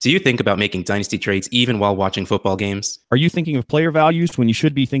Do you think about making dynasty trades even while watching football games? Are you thinking of player values when you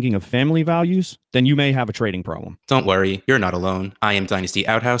should be thinking of family values? Then you may have a trading problem. Don't worry, you're not alone. I am Dynasty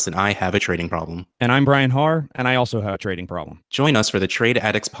Outhouse and I have a trading problem. And I'm Brian Haar, and I also have a trading problem. Join us for the Trade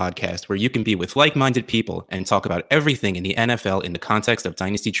Addicts podcast, where you can be with like-minded people and talk about everything in the NFL in the context of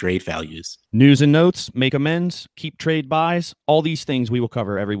dynasty trade values. News and notes, make amends, keep trade buys, all these things we will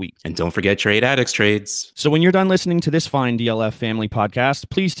cover every week. And don't forget Trade Addicts trades. So when you're done listening to this fine DLF family podcast,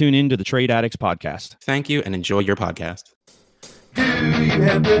 please tune in to the Trade Addicts podcast. Thank you and enjoy your podcast. Do you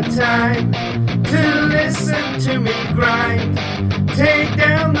have the time to listen to me grind? Take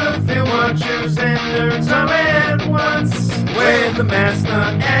down the film watchers and nerds all at once. When the math's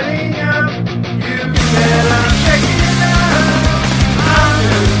not adding up, you better check it out. I'm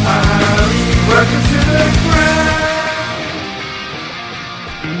just Harley, welcome to the grind.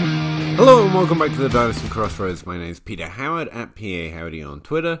 Hello and welcome back to the Dynasty Crossroads. My name is Peter Howard at PA Howdy on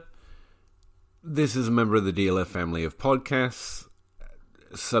Twitter. This is a member of the DLF family of podcasts,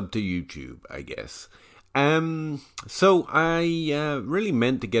 sub to YouTube, I guess. So I really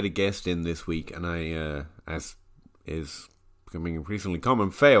meant to get a guest in this week, and I, as is becoming increasingly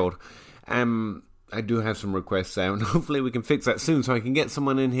common, failed. I do have some requests out, and hopefully we can fix that soon, so I can get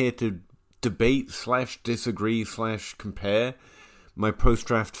someone in here to debate / disagree / compare my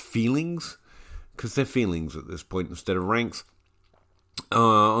post-draft feelings, because they're feelings at this point instead of ranks,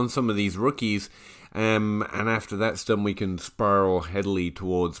 on some of these rookies. And after that's done, we can spiral heavily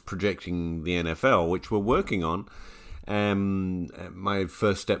towards projecting the NFL, which we're working on. My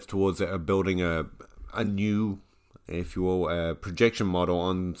first steps towards it are building a new, if you will, projection model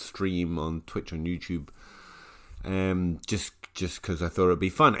on stream, on Twitch, on YouTube. Just because I thought it'd be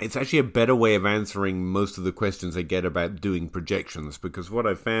fun. It's actually a better way of answering most of the questions I get about doing projections, because what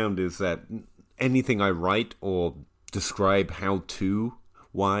I found is that anything I write or describe how-to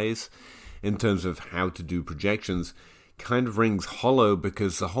wise in terms of how to do projections kind of rings hollow,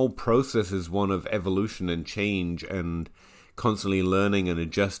 because the whole process is one of evolution and change and constantly learning and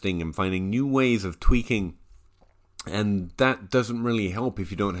adjusting and finding new ways of tweaking, and that doesn't really help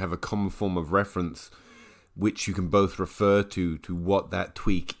if you don't have a common form of reference which you can both refer to what that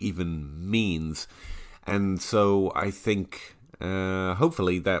tweak even means. And so I think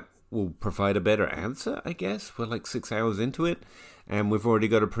hopefully that will provide a better answer, I guess. We're like 6 hours into it, and we've already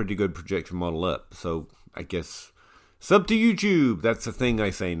got a pretty good projection model up. So I guess sub to YouTube. That's the thing I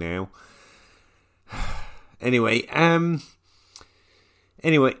say now. Anyway,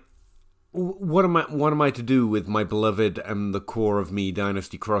 what am I to do with my beloved and the core of me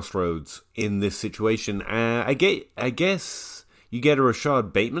Dynasty Crossroads in this situation? I guess you get a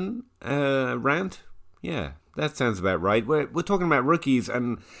Rashad Bateman rant. Yeah, that sounds about right. We're talking about rookies,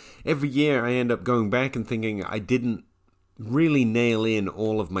 and every year I end up going back and thinking I didn't really nail in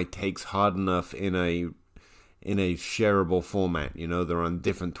all of my takes hard enough in a shareable format. You know, they're on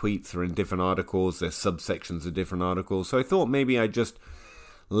different tweets, they're in different articles, they're subsections of different articles. So I thought maybe I just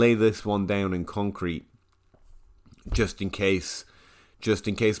lay this one down in concrete, just in case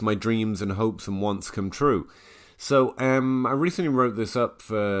my dreams and hopes and wants come true. So I recently wrote this up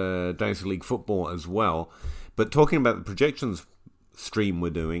for Dynasty League Football as well, but talking about the projections stream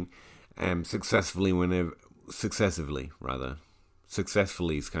we're doing, successfully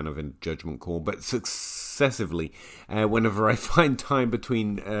is kind of a judgment call, but successively, whenever I find time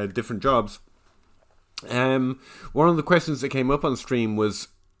between different jobs. One of the questions that came up on stream was,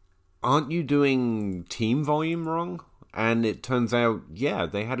 aren't you doing team volume wrong? And it turns out, yeah,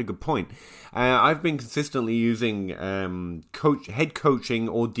 they had a good point. I've been consistently using head coaching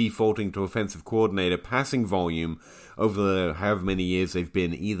or defaulting to offensive coordinator passing volume over the however many years they've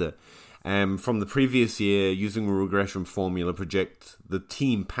been either. From the previous year, using a regression formula, project the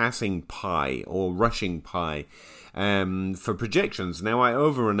team passing pie or rushing pie for projections. Now, I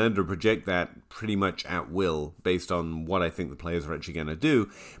over and under project that pretty much at will based on what I think the players are actually going to do,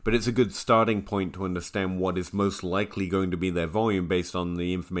 but it's a good starting point to understand what is most likely going to be their volume based on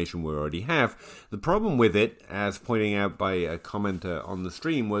the information we already have. The problem with it, as pointing out by a commenter on the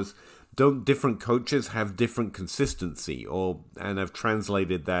stream, was don't different coaches have different consistency? And I've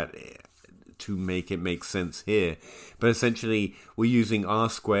translated that to make it make sense here. But essentially, we're using R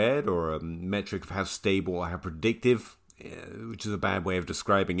squared, or a metric of how stable or how predictive, which is a bad way of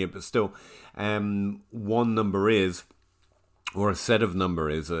describing it, but still, one number is, or a set of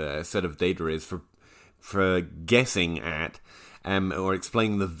data is for guessing at, or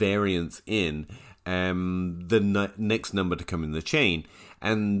explaining the variance in the next number to come in the chain.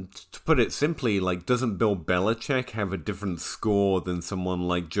 And to put it simply, like, doesn't Bill Belichick have a different score than someone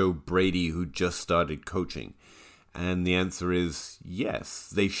like Joe Brady who just started coaching? And the answer is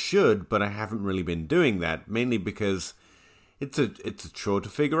yes, they should, but I haven't really been doing that, mainly because it's a chore to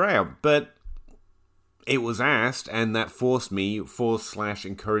figure out. But it was asked, and that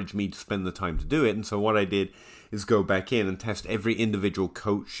encouraged me to spend the time to do it. And so what I did is go back in and test every individual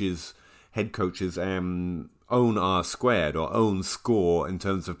head coach's own R-squared or own score in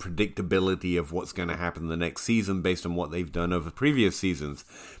terms of predictability of what's going to happen the next season based on what they've done over previous seasons.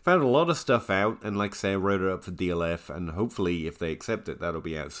 Found a lot of stuff out, and like I say, I wrote it up for DLF, and hopefully if they accept it, that'll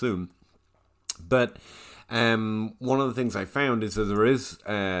be out soon. But one of the things I found is that there is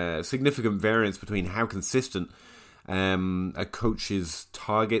significant variance between how consistent a coach's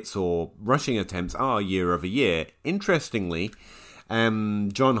targets or rushing attempts are year over year. Interestingly,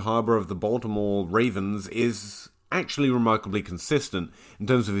 John Harbaugh of the Baltimore Ravens is actually remarkably consistent in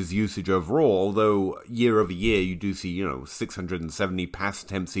terms of his usage overall, although year over year you do see, 670 pass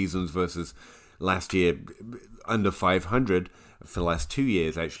attempt seasons versus last year under 500 for the last 2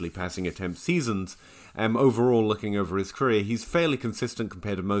 years, actually, passing attempt seasons. Overall, looking over his career, he's fairly consistent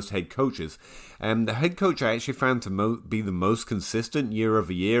compared to most head coaches. The head coach I actually found to be the most consistent year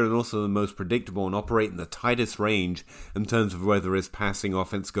over year, and also the most predictable and operate in the tightest range in terms of whether his passing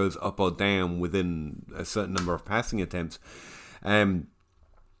offense goes up or down within a certain number of passing attempts,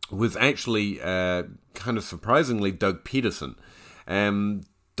 was actually kind of surprisingly Doug Peterson.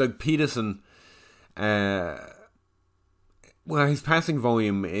 Doug Peterson, his passing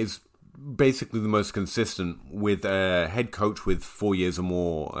volume is basically the most consistent with a head coach with 4 years or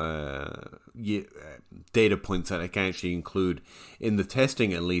more data points that I can actually include in the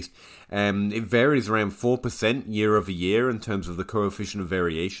testing at least. It varies around 4% year over year in terms of the coefficient of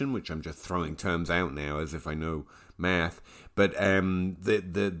variation, which I'm just throwing terms out now as if I know math. But the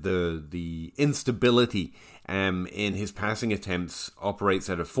instability in his passing attempts operates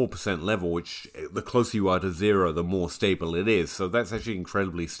at a 4% level, which the closer you are to zero, the more stable it is. So that's actually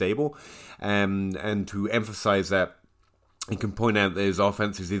incredibly stable. And to emphasize that, you can point out that his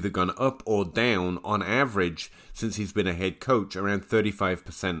offense has either gone up or down on average since he's been a head coach, around 35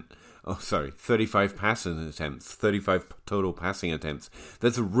 passing attempts, 35 total passing attempts.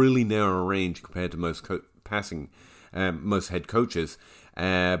 That's a really narrow range compared to most head coaches.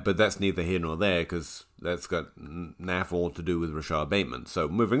 But that's neither here nor there, because that's got naff all to do with Rashad BAEman. So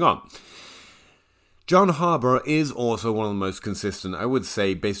moving on. John Harbaugh is also one of the most consistent, I would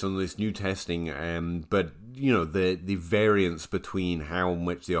say, based on this new testing. But the variance between how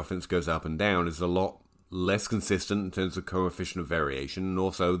much the offense goes up and down is a lot less consistent in terms of coefficient of variation, and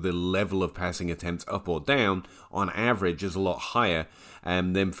also the level of passing attempts up or down on average is a lot higher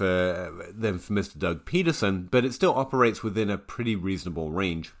than for Mr. Doug Peterson, but it still operates within a pretty reasonable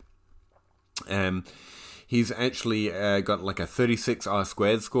range. He's actually got like a 36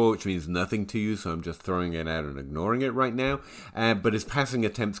 R-squared score, which means nothing to you, so I'm just throwing it out and ignoring it right now. But his passing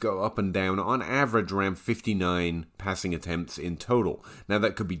attempts go up and down, on average around 59 passing attempts in total. Now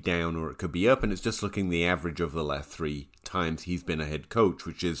that could be down or it could be up, and it's just looking the average of the last 3 times he's been a head coach,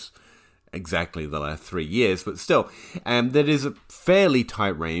 which is exactly the last 3 years, but still, that is a fairly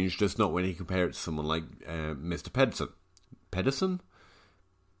tight range, just not when you compare it to someone like Mr. Pedersen?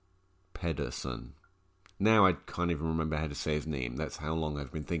 Now I can't even remember how to say his name. That's how long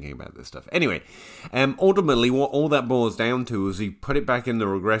I've been thinking about this stuff. Anyway, ultimately, what all that boils down to is he put it back in the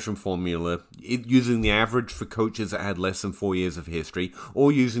regression formula, using the average for coaches that had less than 4 years of history,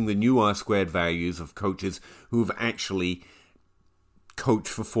 or using the new R-squared values of coaches who've actually coached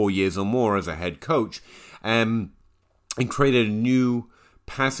for 4 years or more as a head coach, and created a new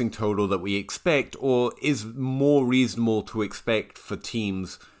passing total that we expect, or is more reasonable to expect for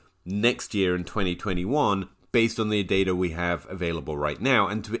teams next year in 2021 based on the data we have available right now.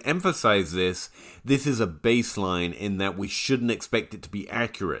 And to emphasize this is a baseline in that we shouldn't expect it to be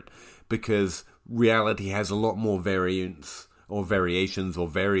accurate, because reality has a lot more variance or variations or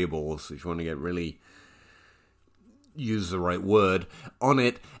variables, if you want to get really use the right word on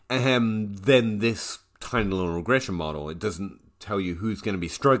it, than this tiny little regression model. It doesn't tell you who's going to be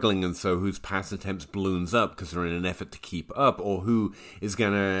struggling, and so whose pass attempts balloons up because they're in an effort to keep up, or who is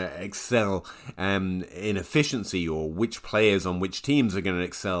going to excel in efficiency, or which players on which teams are going to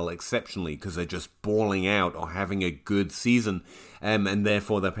excel exceptionally because they're just balling out or having a good season, and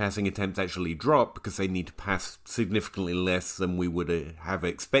therefore their passing attempts actually drop because they need to pass significantly less than we would have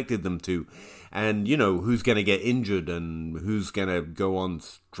expected them to. And, who's going to get injured and who's going to go on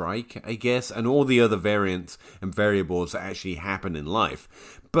strike, I guess, and all the other variants and variables that actually happen in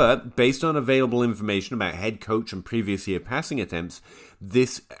life. But based on available information about head coach and previous year passing attempts,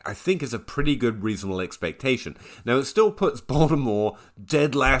 this, I think, is a pretty good reasonable expectation. Now, it still puts Baltimore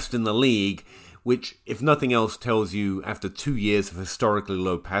dead last in the league which, if nothing else, tells you after 2 years of historically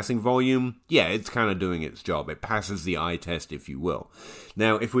low passing volume, yeah, it's kind of doing its job. It passes the eye test, if you will.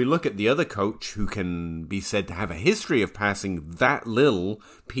 Now, if we look at the other coach who can be said to have a history of passing that little,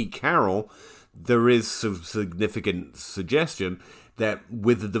 Pete Carroll, there is some significant suggestion that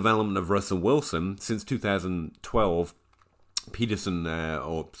with the development of Russell Wilson since 2012,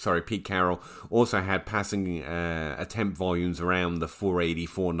 Pete Carroll also had passing attempt volumes around the 480,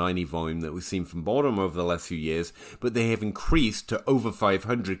 490 volume that we've seen from Baltimore over the last few years, but they have increased to over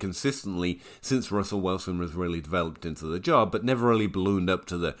 500 consistently since Russell Wilson was really developed into the job, but never really ballooned up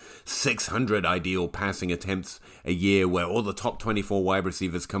to the 600 ideal passing attempts a year where all the top 24 wide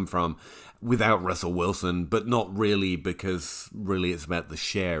receivers come from without Russell Wilson, but not really, because really it's about the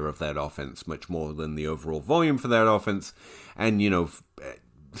share of that offense much more than the overall volume for that offense. And,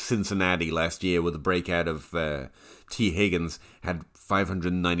 Cincinnati last year with the breakout of T. Higgins had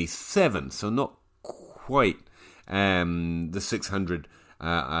 597, so not quite the 600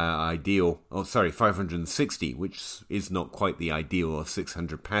 ideal. 560, which is not quite the ideal of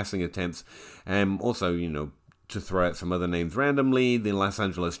 600 passing attempts. Also, to throw out some other names randomly, the Los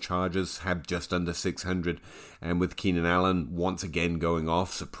Angeles Chargers had just under 600, and with Keenan Allen once again going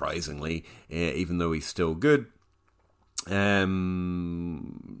off, surprisingly, even though he's still good.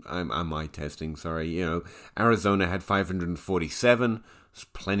 I'm eye testing, sorry. Arizona had 547. There's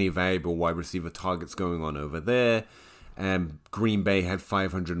plenty of valuable wide receiver targets going on over there. Green Bay had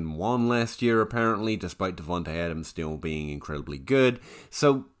 501 last year, apparently, despite Devontae Adams still being incredibly good.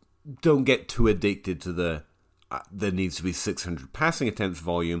 So don't get too addicted to there needs to be 600 passing attempts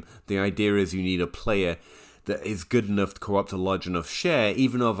volume. The idea is you need a player that is good enough to co-opt a large enough share,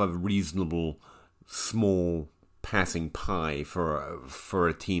 even of a reasonable small passing pie for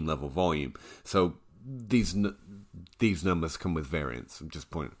a team level volume. So these numbers come with variance. I'm just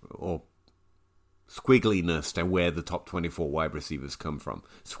pointing, or squiggliness to where the top 24 wide receivers come from.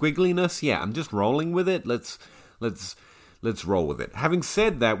 Squiggliness, yeah, I'm just rolling with it. Let's roll with it. Having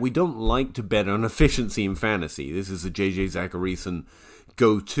said that, we don't like to bet on efficiency in fantasy. This is a JJ Zacharyson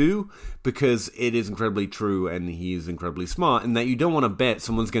go-to, because it is incredibly true and he is incredibly smart, and that you don't want to bet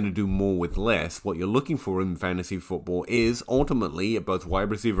someone's going to do more with less. What you're looking for in fantasy football is ultimately, at both wide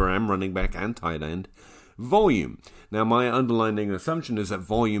receiver and running back and tight end, volume. Now, my underlying assumption is that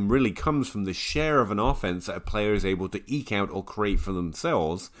volume really comes from the share of an offense that a player is able to eke out or create for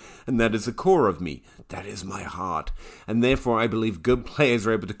themselves, and that is the core of me. That is my heart. And therefore, I believe good players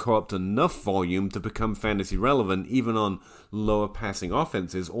are able to co-opt enough volume to become fantasy relevant, even on lower passing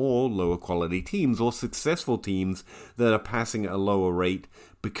offenses or lower quality teams or successful teams that are passing at a lower rate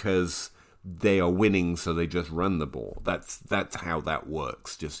because they are winning, so they just run the ball. That's how that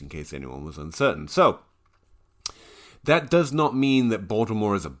works, just in case anyone was uncertain. So, that does not mean that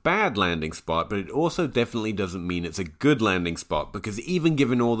Baltimore is a bad landing spot, but it also definitely doesn't mean it's a good landing spot, because even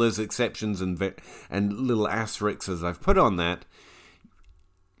given all those exceptions and little asterisks as I've put on that,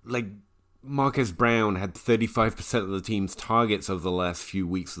 like Marquez Brown had 35% of the team's targets over the last few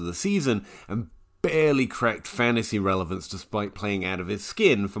weeks of the season and barely cracked fantasy relevance despite playing out of his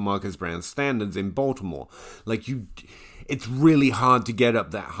skin for Marquez Brown's standards in Baltimore. It's really hard to get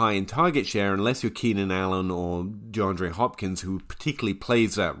up that high in target share unless you're Keenan Allen or DeAndre Hopkins, who particularly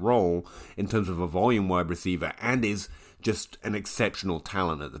plays that role in terms of a volume wide receiver and is just an exceptional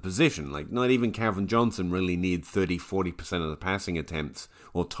talent at the position. Like, not even Calvin Johnson really needs 30-40% of the passing attempts,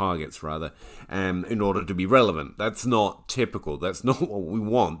 or targets rather, in order to be relevant. That's not typical. That's not what we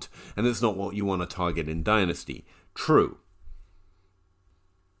want, and it's not what you want to target in Dynasty. True.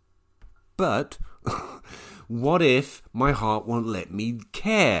 But what if my heart won't let me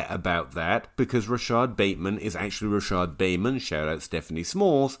care about that, because Rashad Bateman is actually Rashad BAEman, shout out Stephanie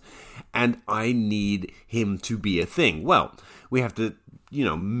Smalls, and I need him to be a thing? Well, we have to,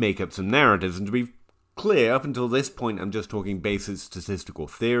 make up some narratives, and to be clear, up until this point, I'm just talking basic statistical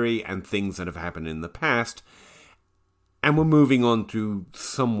theory and things that have happened in the past, and we're moving on to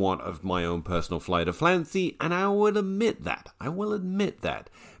somewhat of my own personal flight of fancy, and I will admit that,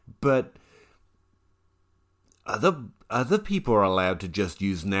 but other people are allowed to just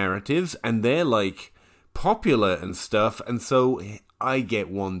use narratives, and they're popular and stuff, and so I get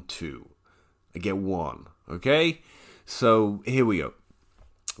one too. I get one, okay? So here we go.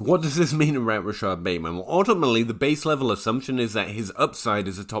 What does this mean about Rashad Bateman? Well, ultimately, the base level assumption is that his upside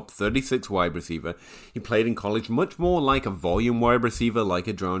is a top 36 wide receiver. He played in college much more like a volume wide receiver, like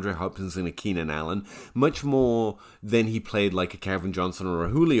a DeAndre Hopkins and a Keenan Allen, much more than he played like a Calvin Johnson or a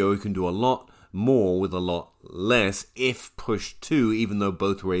Julio, who can do a lot more with a lot less if pushed to, even though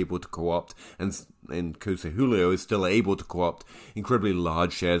both were able to co-opt and and Jose Julio is still able to co-opt incredibly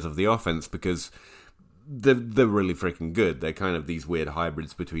large shares of the offense because they're really freaking good. They're kind of these weird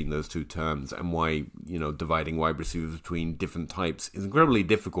hybrids between those two terms, and why, dividing wide receivers between different types is incredibly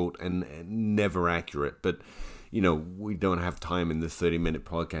difficult and never accurate. But, we don't have time in this 30-minute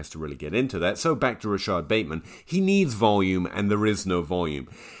podcast to really get into that. So back to Rashad Bateman. He needs volume, and there is no volume.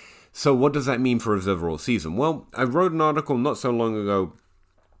 So what does that mean for his overall season? Well, I wrote an article not so long ago,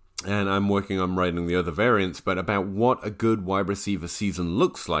 and I'm working on writing the other variants, but about what a good wide receiver season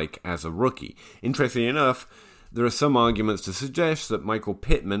looks like as a rookie. Interestingly enough, there are some arguments to suggest that Michael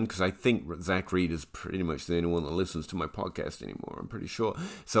Pittman, because I think Zach Reed is pretty much the only one that listens to my podcast anymore, I'm pretty sure.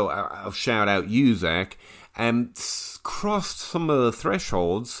 So I'll shout out you, Zach, crossed some of the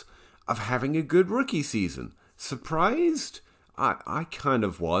thresholds of having a good rookie season. Surprised? I kind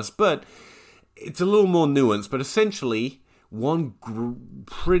of was, but it's a little more nuanced, but essentially one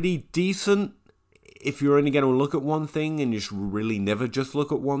pretty decent, if you're only going to look at one thing, and you should really never just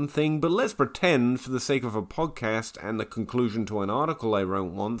look at one thing. But let's pretend, for the sake of a podcast and the conclusion to an article I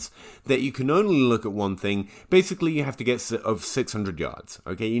wrote once, that you can only look at one thing. Basically, you have to get of 600 yards.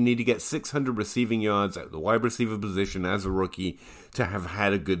 Okay, you need to get 600 receiving yards at the wide receiver position as a rookie to have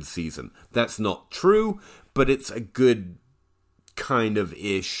had a good season. That's not true, but it's a good kind of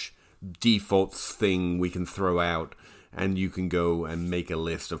ish default thing we can throw out. And you can go and make a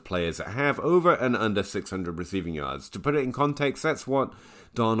list of players that have over and under 600 receiving yards. To put it in context, that's what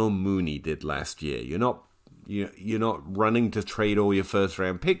Darnell Mooney did last year. You're not running to trade all your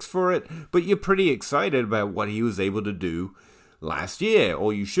first-round picks for it, but you're pretty excited about what he was able to do last year.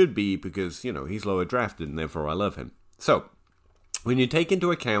 Or you should be, because, he's lower drafted, and therefore I love him. So, when you take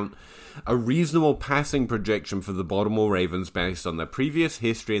into account a reasonable passing projection for the Baltimore Ravens based on their previous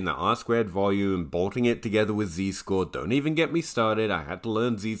history and the R-squared volume, bolting it together with Z-score. Don't even get me started. I had to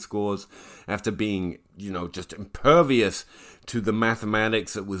learn Z-scores after being, just impervious to the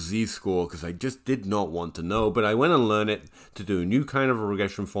mathematics that was Z-score because I just did not want to know. But I went and learned it to do a new kind of a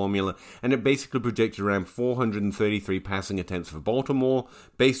regression formula, and it basically projected around 433 passing attempts for Baltimore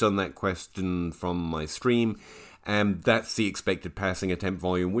based on that question from my stream. And that's the expected passing attempt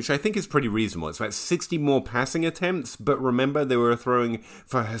volume, which I think is pretty reasonable. It's about 60 more passing attempts, but remember, they were throwing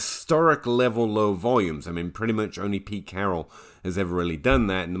for historic level low volumes. I mean, pretty much only Pete Carroll has ever really done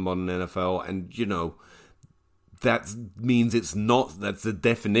that in the modern NFL, and, that means that's the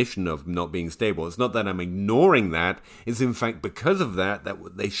definition of not being stable. It's not that I'm ignoring that. It's in fact because of that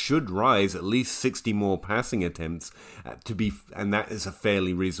they should rise at least 60 more passing attempts and that is a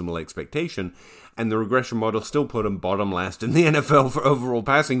fairly reasonable expectation. And the regression model still put them bottom last in the NFL for overall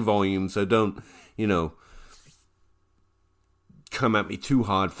passing volume, so don't, come at me too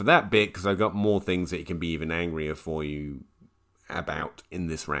hard for that bit, because I've got more things that you can be even angrier for you about in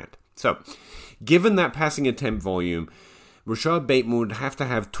this rant. So, given that passing attempt volume, Rashad Bateman would have to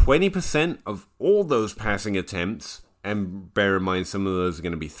have 20% of all those passing attempts, and bear in mind some of those are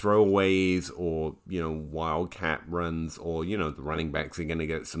going to be throwaways or, wildcat runs, or, the running backs are going to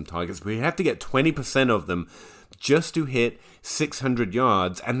get some targets. But you have to get 20% of them just to hit 600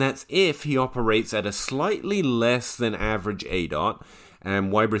 yards, and that's if he operates at a slightly less than average ADOT.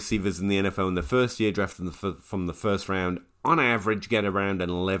 And wide receivers in the NFL in the first year drafted from the first round on average get around an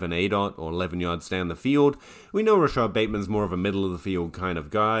 11 ADOT, or 11 yards down the field. We know Rashad Bateman's more of a middle-of-the-field kind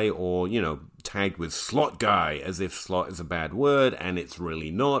of guy, or, tagged with slot guy, as if slot is a bad word, and it's really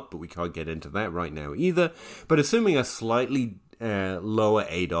not, but we can't get into that right now either. But assuming a slightly lower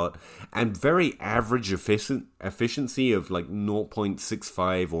ADOT and very average efficiency of like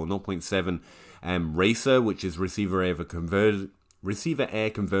 0.65 or 0.7 RACER, which is receiver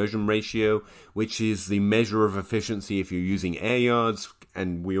air conversion ratio, which is the measure of efficiency if you're using air yards,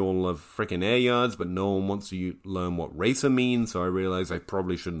 and we all love frickin' air yards, but no one wants to learn what RACER means, so I realize I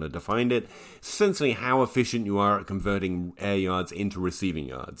probably shouldn't have defined it. Essentially how efficient you are at converting air yards into receiving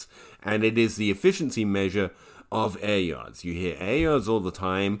yards, and it is the efficiency measure of air yards. You hear air yards all the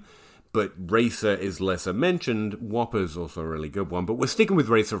time, but RACER is lesser mentioned. Whopper is also a really good one, but we're sticking with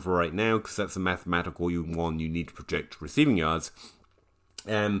RACER for right now because that's a mathematical one you need to project receiving yards.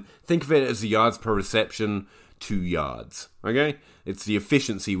 Think of it as the yards per reception to yards, okay? It's the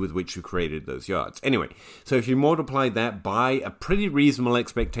efficiency with which you created those yards. Anyway, so if you multiply that by a pretty reasonable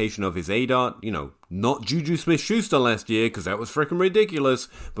expectation of his ADOT, not Juju Smith-Schuster last year, because that was freaking ridiculous,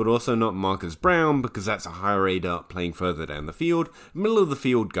 but also not Marcus Brown, because that's a higher ADOT playing further down the field,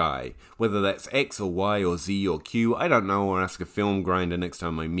 middle-of-the-field guy, whether that's X or Y or Z or Q, I don't know, or ask a film grinder next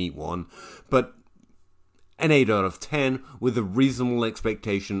time I meet one, but an ADOT of 10 with a reasonable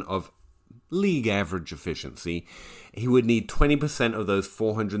expectation of league average efficiency. He would need 20% of those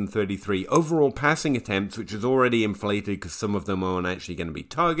 433 overall passing attempts, which is already inflated because some of them aren't actually going to be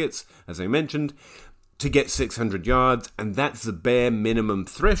targets, as I mentioned, to get 600 yards, and that's the bare minimum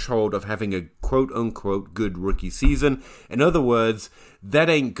threshold of having a quote-unquote good rookie season. In other words, that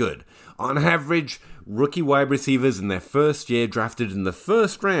ain't good. On average, rookie wide receivers in their first year drafted in the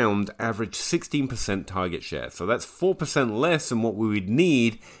first round average 16% target share. So that's 4% less than what we would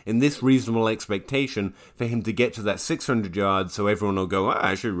need in this reasonable expectation for him to get to that 600 yards, so everyone will go,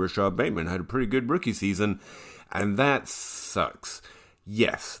 actually, Rashad Bateman had a pretty good rookie season, and that sucks.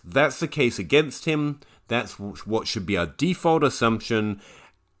 Yes, that's the case against him. That's what should be our default assumption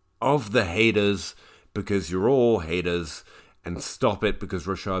of the haters, because you're all haters, and stop it, because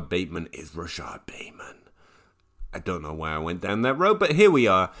Rashad Bateman is Rashad Bateman. I don't know why I went down that road, but here we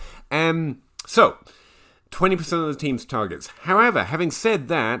are. So, 20% of the team's targets. However, having said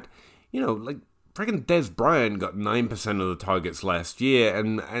that, freaking Dez Bryant got 9% of the targets last year,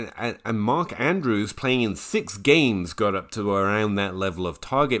 and Mark Andrews, playing in 6 games, got up to around that level of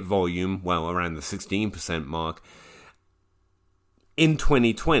target volume, well, around the 16% mark, in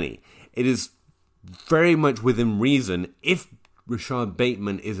 2020. It is very much within reason, if Rashad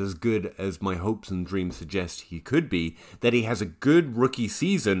Bateman is as good as my hopes and dreams suggest he could be, that he has a good rookie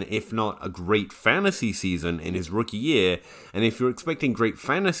season, if not a great fantasy season in his rookie year. And if you're expecting great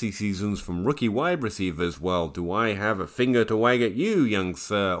fantasy seasons from rookie wide receivers, well, do I have a finger to wag at you, young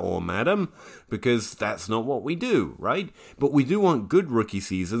sir or madam? Because that's not what we do, right? But we do want good rookie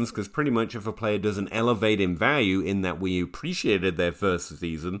seasons, because pretty much if a player doesn't elevate in value in that we appreciated their first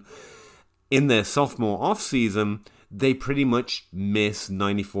season, in their sophomore offseason, they pretty much miss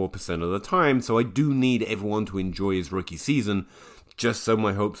 94% of the time, so I do need everyone to enjoy his rookie season, just so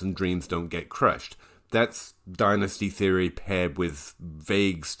my hopes and dreams don't get crushed. That's Dynasty theory paired with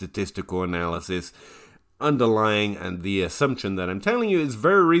vague statistical analysis underlying, and the assumption that I'm telling you is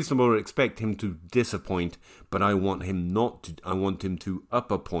very reasonable to expect him to disappoint, but I want him not to. I want him to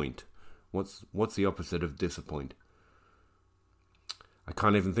up-a-point. What's the opposite of disappoint? I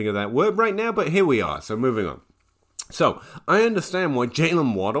can't even think of that word right now, but here we are, so moving on. So, I understand why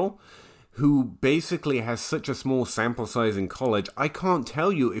Jalen Waddle, who basically has such a small sample size in college, I can't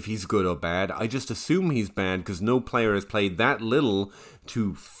tell you if he's good or bad. I just assume he's bad because no player has played that little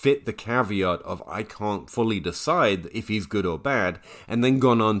to fit the caveat of I can't fully decide if he's good or bad, and then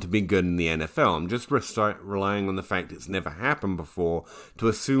gone on to be good in the NFL. I'm just relying on the fact it's never happened before to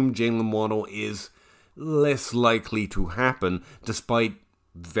assume Jalen Waddle is less likely to happen, despite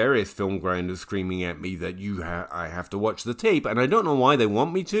various film grinders screaming at me that I have to watch the tape, and I don't know why they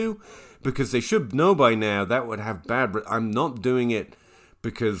want me to, because they should know by now that would have bad. I'm not doing it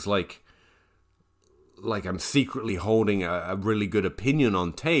because like I'm secretly holding a really good opinion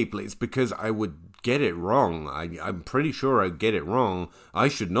on tape. It's because I would get it wrong. I'm pretty sure I'd get it wrong. I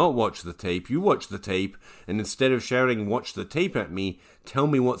should not watch the tape. You watch the tape, and instead of shouting "watch the tape" at me, tell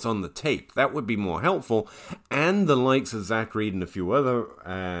me what's on the tape. That would be more helpful. And the likes of Zach Reed and a few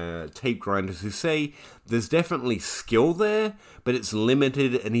other tape grinders who say there's definitely skill there, but it's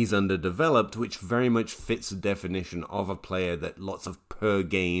limited and he's underdeveloped, which very much fits the definition of a player that lots of per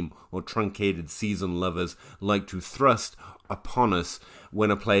game or truncated season lovers like to thrust upon us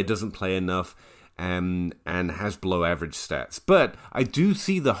when a player doesn't play enough and has below average stats. But I do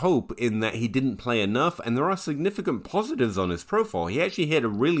see the hope in that he didn't play enough, and there are significant positives on his profile. He actually had a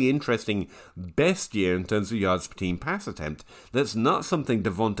really interesting best year in terms of yards per team pass attempt. That's not something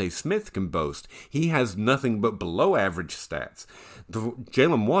Devontae Smith can boast. He has nothing but below average stats.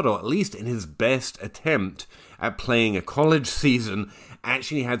 Jalen Waddle, at least in his best attempt at playing a college season,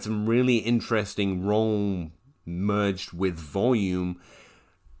 actually had some really interesting role merged with volume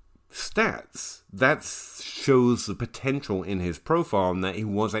stats. That shows the potential in his profile, and that he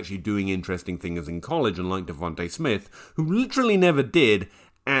was actually doing interesting things in college, unlike Devontae Smith, who literally never did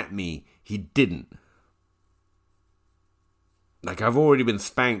at me. He didn't. Like, I've already been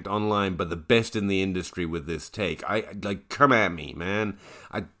spanked online by the best in the industry with this take. Come at me, man.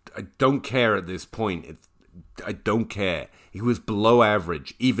 I don't care at this point. I don't care. He was below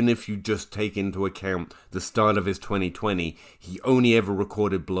average, even if you just take into account the start of his 2020. He only ever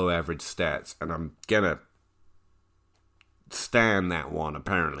recorded below average stats, and I'm gonna stand that one,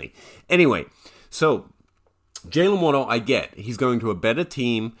 apparently. Anyway, so Jalen Waddle, I get. He's going to a better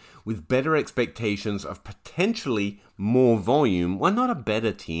team with better expectations of potentially more volume. Well, not a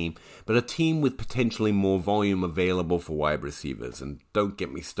better team, but a team with potentially more volume available for wide receivers. And don't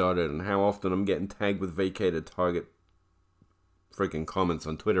get me started on how often I'm getting tagged with vacated target freaking comments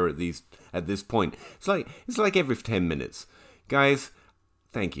on Twitter at this point. It's like every 10 minutes. Guys,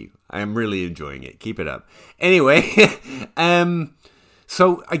 Thank you. I am really enjoying it. Keep it up. Anyway,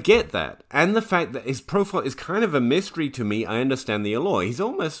 so I get that. And the fact that his profile is kind of a mystery to me, I understand the allure. He's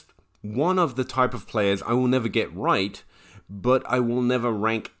almost one of the type of players I will never get right, but I will never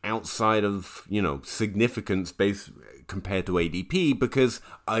rank outside of, significance based compared to ADP because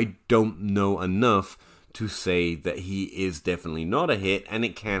I don't know enough to say that he is definitely not a hit, and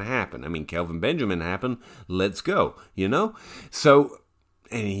it can happen. I mean, Kelvin Benjamin happened. Let's go, So,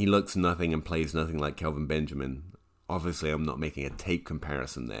 and he looks nothing and plays nothing like Kelvin Benjamin. Obviously, I'm not making a tape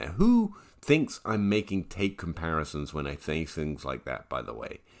comparison there. Who thinks I'm making tape comparisons when I say things like that, by the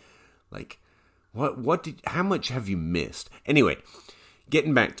way? Like, how much have you missed? Anyway,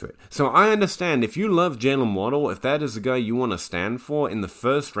 getting back to it. So I understand if you love Jalen Waddle, if that is the guy you want to stand for in the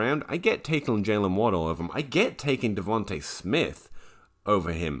first round, I get taking Jalen Waddle over him. I get taking Devontae Smith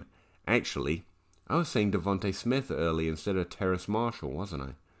over him. Actually, I was saying Devontae Smith early instead of Terrace Marshall, wasn't I?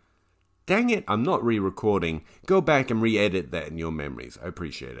 Dang it, I'm not re-recording. Go back and re-edit that in your memories. I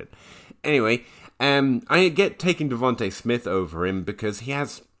appreciate it. Anyway, I get taking Devontae Smith over him because he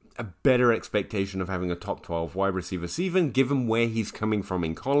has a better expectation of having a top 12 wide receiver season, given where he's coming from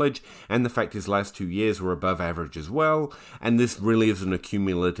in college, and the fact his last 2 years were above average as well, and this really is an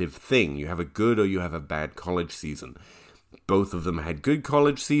accumulative thing. You have a good or you have a bad college season. Both of them had good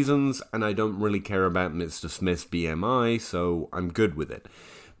college seasons, and I don't really care about Mr. Smith's BMI, so I'm good with it.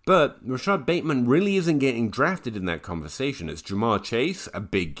 But Rashad Bateman really isn't getting drafted in that conversation. It's Jamar Chase, a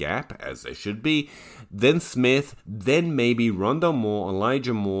big gap, as there should be, then Smith, then maybe Rondale Moore,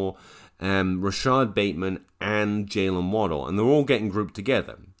 Elijah Moore, Rashad Bateman, and Jalen Waddle. And they're all getting grouped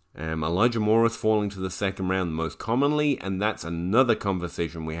together. Elijah Moore is falling to the second round most commonly, and that's another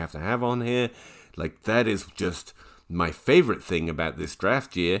conversation we have to have on here. Like, that is just my favorite thing about this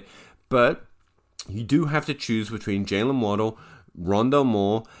draft year. But you do have to choose between Jalen Waddle, Rondale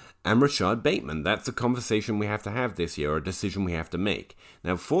Moore, and Rashad Bateman. That's a conversation we have to have this year, or a decision we have to make.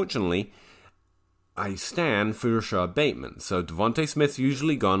 Now, fortunately, I stand for Rashad Bateman. So Devontae Smith's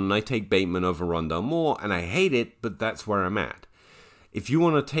usually gone, and I take Bateman over Rondale Moore, and I hate it, but that's where I'm at. If you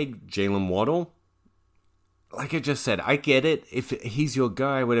want to take Jalen Waddle, like I just said, I get it. If he's your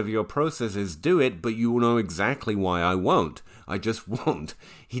guy, whatever your process is, do it, but you know exactly why I won't. I just won't.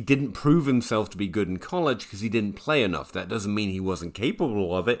 He didn't prove himself to be good in college because he didn't play enough. That doesn't mean he wasn't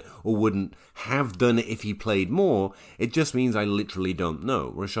capable of it or wouldn't have done it if he played more. It just means I literally don't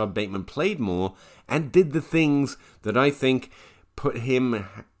know. Rashad Bateman played more and did the things that I think put him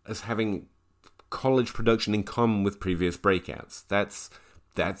as having college production in common with previous breakouts.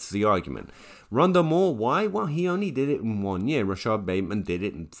 That's the argument. Rondale Moore, why? Well, he only did it in 1 year. Rashad Bateman did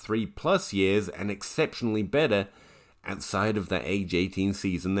it in 3+ years and exceptionally better outside of that age 18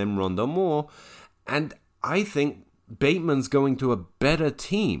 season than Rondale Moore. And I think Bateman's going to a better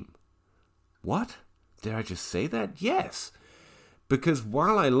team. What? Did I just say that? Yes. Because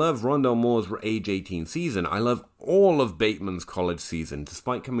while I love Rondale Moore's age 18 season, I love all of Bateman's college season,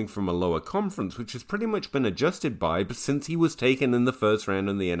 despite coming from a lower conference, which has pretty much been adjusted by since he was taken in the first round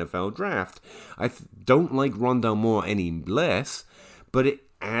in the NFL draft. I don't like Rondale Moore any less, but it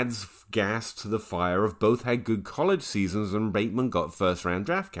adds gas to the fire of both had good college seasons and Bateman got first round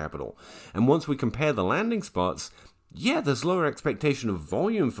draft capital. And once we compare the landing spots, yeah, there's lower expectation of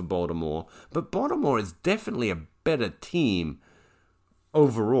volume for Baltimore, but Baltimore is definitely a better team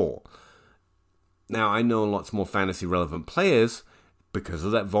overall. Now, I know lots more fantasy relevant players because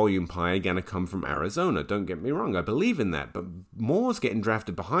of that volume pie are going to come from Arizona. Don't get me wrong, I believe in that. But Moore's getting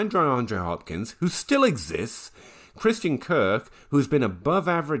drafted behind DeAndre Hopkins, who still exists, Christian Kirk, who's been above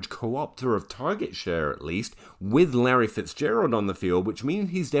average co-opter of target share at least, with Larry Fitzgerald on the field, which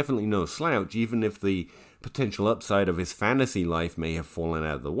means he's definitely no slouch, even if the potential upside of his fantasy life may have fallen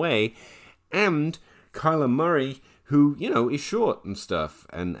out of the way, and Kyler Murray, who, is short and stuff,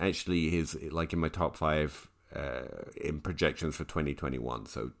 and actually is, like, in my top 5 in projections for 2021,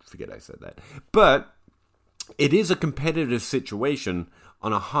 so forget I said that. But it is a competitive situation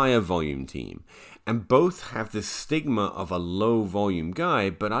on a higher volume team, and both have this stigma of a low volume guy,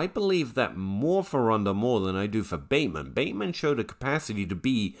 but I believe that more for Rondale Moore than I do for Bateman. Bateman showed a capacity to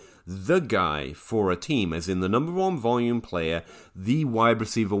be the guy for a team, as in the number 1 volume player, the wide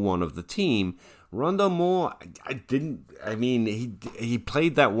receiver 1 of the team. Rondale Moore, he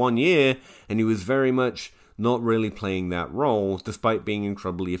played that 1 year, and he was very much not really playing that role, despite being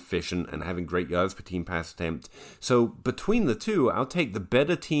incredibly efficient and having great yards per team pass attempt. So between the two, I'll take the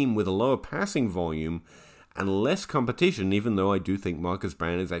better team with a lower passing volume and less competition, even though I do think Marcus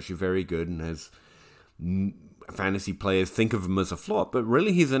Brown is actually very good and has fantasy players think of him as a flop. But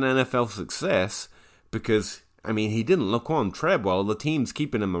really, he's an NFL success because I mean, he didn't look on Treadwell. The team's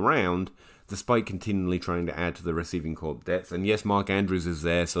keeping him around, despite continually trying to add to the receiving corps depth. And yes, Mark Andrews is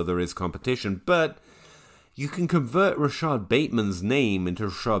there, so there is competition. But you can convert Rashad Bateman's name into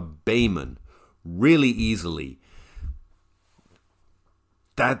Rashad BAEman really easily.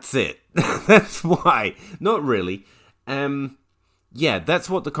 That's it. That's why. Not really. Yeah, that's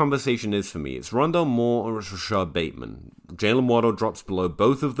what the conversation is for me. It's Rondale Moore or it's Rashad Bateman. Jalen Waddle drops below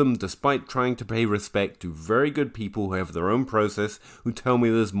both of them, despite trying to pay respect to very good people who have their own process, who tell me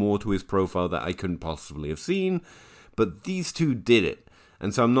there's more to his profile that I couldn't possibly have seen. But these two did it.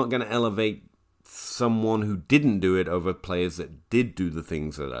 And so I'm not going to elevate someone who didn't do it over players that did do the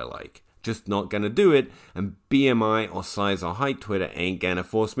things that I like. Just not going to do it. And BMI or size or height Twitter ain't going to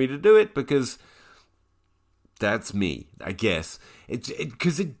force me to do it, because that's me, I guess.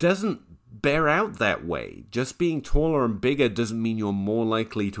 Because it doesn't bear out that way. Just being taller and bigger doesn't mean you're more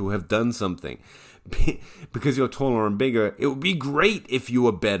likely to have done something. Because you're taller and bigger, it would be great if you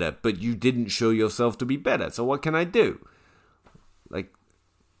were better, but you didn't show yourself to be better. So what can I do?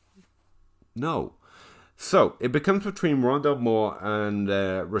 No. So, it becomes between Rondale Moore and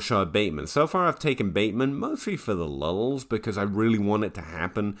Rashad Bateman. So far, I've taken Bateman, mostly for the lulls, because I really want it to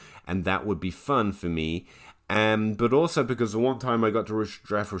happen, and that would be fun for me. But also because the one time I got to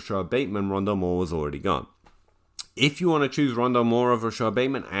draft Rashad Bateman, Rondale Moore was already gone. If you want to choose Rondale Moore over Rashad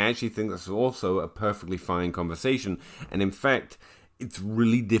Bateman, I actually think that's also a perfectly fine conversation. And in fact, it's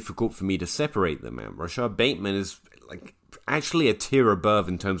really difficult for me to separate them out. Rashad Bateman is actually a tier above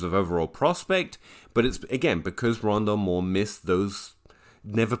in terms of overall prospect, but it's, again, because Rondale Moore missed those,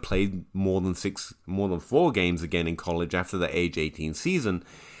 never played more than 4 games again in college after the age 18 season.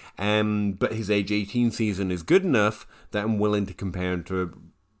 But his age 18 season is good enough that I'm willing to compare him to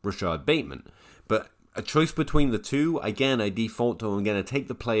Rashad Bateman. But a choice between the two, again, I default to I'm going to take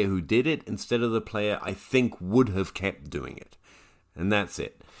the player who did it instead of the player I think would have kept doing it. And that's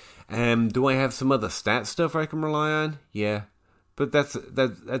it. Do I have some other stat stuff I can rely on? Yeah. But that's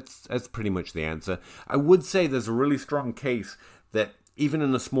pretty much the answer. I would say there's a really strong case that even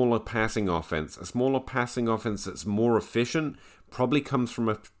in a smaller passing offense that's more efficient probably comes from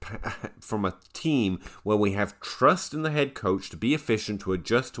a team where we have trust in the head coach to be efficient, to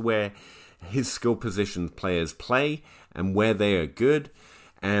adjust to where his skill position players play and where they are good,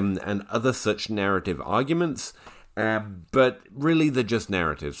 and other such narrative arguments. But really, they're just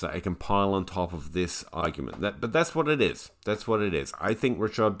narratives that I can pile on top of this argument. But that's what it is. That's what it is. I think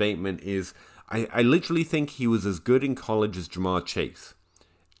Rashad Bateman is... I literally think he was as good in college as Jamar Chase.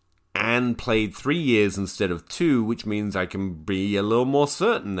 And played 3 years instead of 2, which means I can be a little more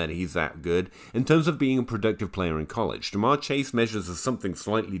certain that he's that good in terms of being a productive player in college. Jamar Chase measures as something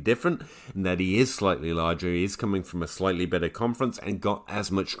slightly different in that he is slightly larger, he is coming from a slightly better conference and got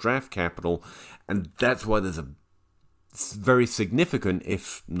as much draft capital, and that's why there's a very significant,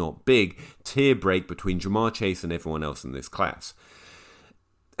 if not big, tier break between Jamar Chase and everyone else in this class.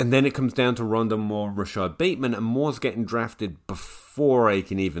 And then it comes down to Rondale Moore and Rashad Bateman, and Moore's getting drafted before I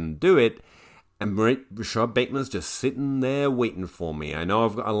can even do it, and Rashad Bateman's just sitting there waiting for me. I know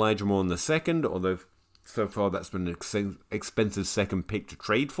I've got Elijah Moore in the second, although so far that's been an expensive second pick to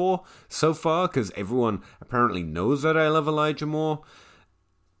trade for so far, because everyone apparently knows that I love Elijah Moore.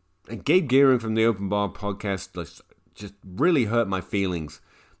 And Gabe Gearing from the Open Bar podcast just really hurt my feelings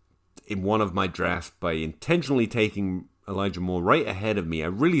in one of my drafts by intentionally taking Elijah Moore right ahead of me. I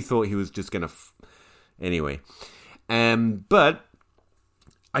really thought he was just going to... Anyway. But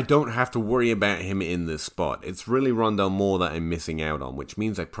I don't have to worry about him in this spot. It's really Rondale Moore that I'm missing out on, which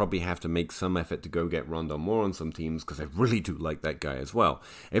means I probably have to make some effort to go get Rondale Moore on some teams, because I really do like that guy as well.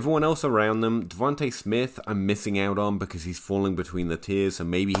 Everyone else around them, Devontae Smith, I'm missing out on because he's falling between the tiers, so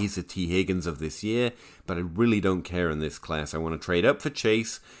maybe he's the T. Higgins of this year, but I really don't care in this class. I want to trade up for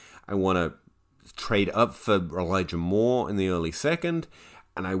Chase. I want to trade up for Elijah Moore in the early second,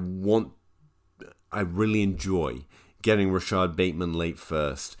 and I really enjoy getting Rashad Bateman late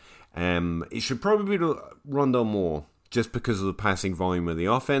first. It should probably be Rondale Moore just because of the passing volume of the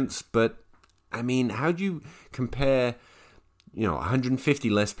offense, but I mean, how do you compare 150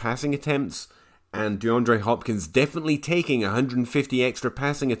 less passing attempts and DeAndre Hopkins definitely taking 150 extra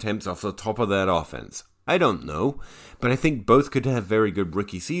passing attempts off the top of that offense? I don't know, but I think both could have very good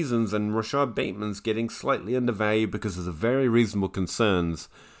rookie seasons, and Rashad Bateman's getting slightly undervalued because of the very reasonable concerns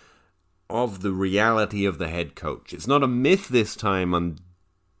of the reality of the head coach. It's not a myth this time I'm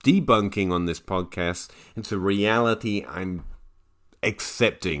debunking on this podcast. It's a reality I'm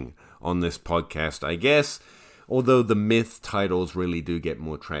accepting on this podcast, I guess. Although the myth titles really do get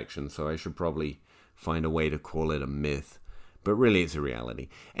more traction, so I should probably find a way to call it a myth. But really, it's a reality.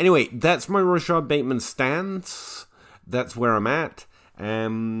 Anyway, that's my Rashad Bateman stance. That's where I'm at.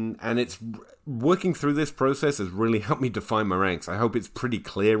 And it's working through this process has really helped me define my ranks. I hope it's pretty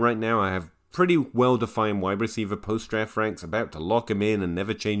clear right now. I have pretty well-defined wide receiver post-draft ranks, about to lock him in and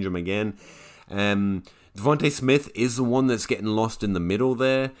never change them again. Devontae Smith is the one that's getting lost in the middle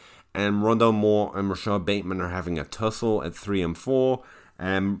there. And Rondale Moore and Rashad Bateman are having a tussle at 3 and 4.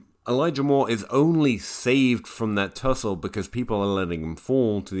 Elijah Moore is only saved from that tussle because people are letting him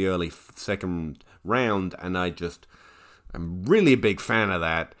fall to the early second round, and I'm really a big fan of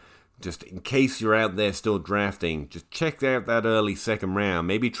that. Just in case you're out there still drafting, just check out that early second round.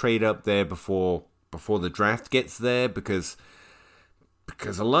 Maybe trade up there before the draft gets there, because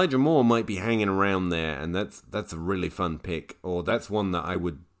Elijah Moore might be hanging around there, and that's a really fun pick, or that's one that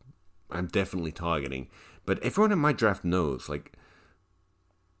I'm definitely targeting. But everyone in my draft knows, like,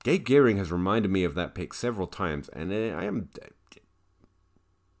 Gabe Gearing has reminded me of that pick several times, and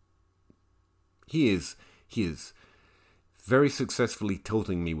he is very successfully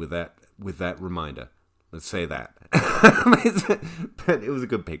tilting me with that reminder. Let's say that. But it was a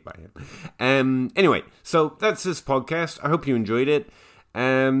good pick by him. Anyway, so that's this podcast. I hope you enjoyed it.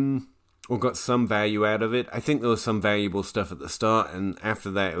 Or got some value out of it. I think there was some valuable stuff at the start, and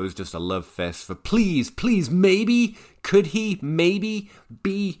after that it was just a love fest for please, maybe, could he maybe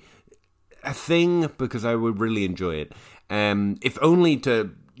be a thing, because I would really enjoy it. If only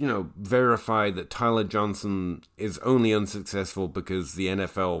to, verify that Tyler Johnson is only unsuccessful because the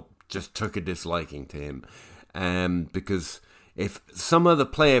NFL just took a disliking to him. Because if some other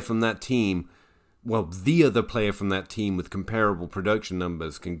player from that team, the other player from that team with comparable production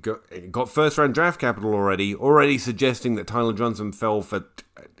numbers got first-round draft capital already suggesting that Tyler Johnson fell for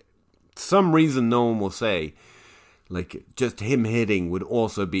some reason no one will say, like, just him hitting would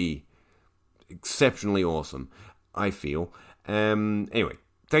also be exceptionally awesome, I feel. Anyway,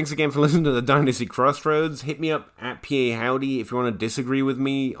 thanks again for listening to the Dynasty Crossroads. Hit me up at PA Howdy if you want to disagree with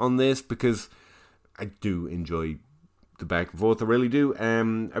me on this, because I do enjoy the back and forth. I really do.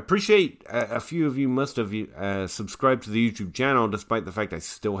 I appreciate a few of you must have subscribed to the YouTube channel, despite the fact I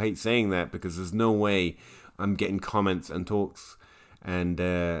still hate saying that, because there's no way I'm getting comments and talks and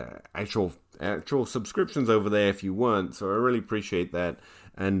actual subscriptions over there if you weren't. So I really appreciate that.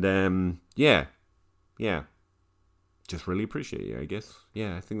 And yeah, just really appreciate you, I guess.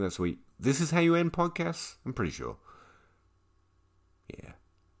 Yeah, I think that's sweet. This is how you end podcasts? I'm pretty sure. Yeah.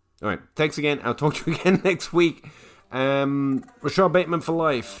 All right. Thanks again. I'll talk to you again next week. Rashad Bateman for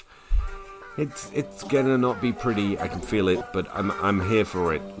life. It's gonna not be pretty. I can feel it, but I'm here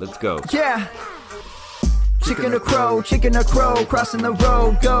for it. Let's go. Yeah. Chicken or crow, crossing the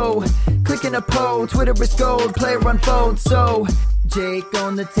road, go. Clicking a pole, Twitter is gold, player unfold, so. Jake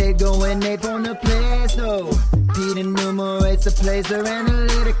on the Tego and Ape on the plays, though. Pete enumerates the plays, they're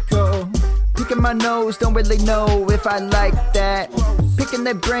analytical. Picking my nose, don't really know if I like that. Picking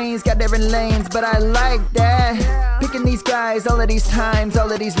their brains, got different lanes, but I like that. Picking these guys, all of these times,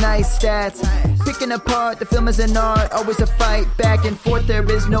 all of these nice stats. Picking apart, the film is an art, always a fight back and forth. There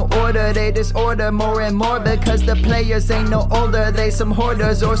is no order, they disorder more and more, because the players ain't no older. They some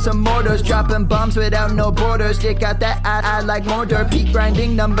hoarders or some mortars, dropping bombs without no borders. They got that I like mortar, peak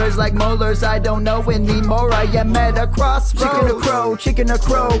grinding numbers like molars. I don't know anymore, I am at a crossroads. Chicken or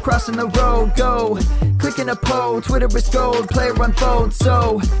crow, crossing the road, go. Clicking a pole, Twitter is gold, player unfold,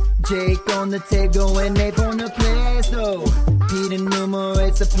 so. Jake on the Tego and Ape on the plays, though. Pete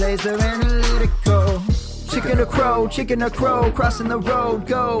enumerates the plays, they're analytical. Chicken or crow, crossing the road,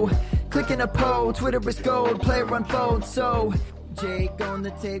 go. Clicking a pole, Twitter is gold, player unfold, so. Jake on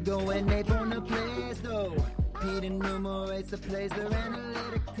the Tego and Ape on the plays, though. Pete enumerates the plays, they're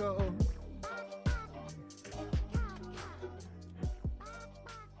analytical.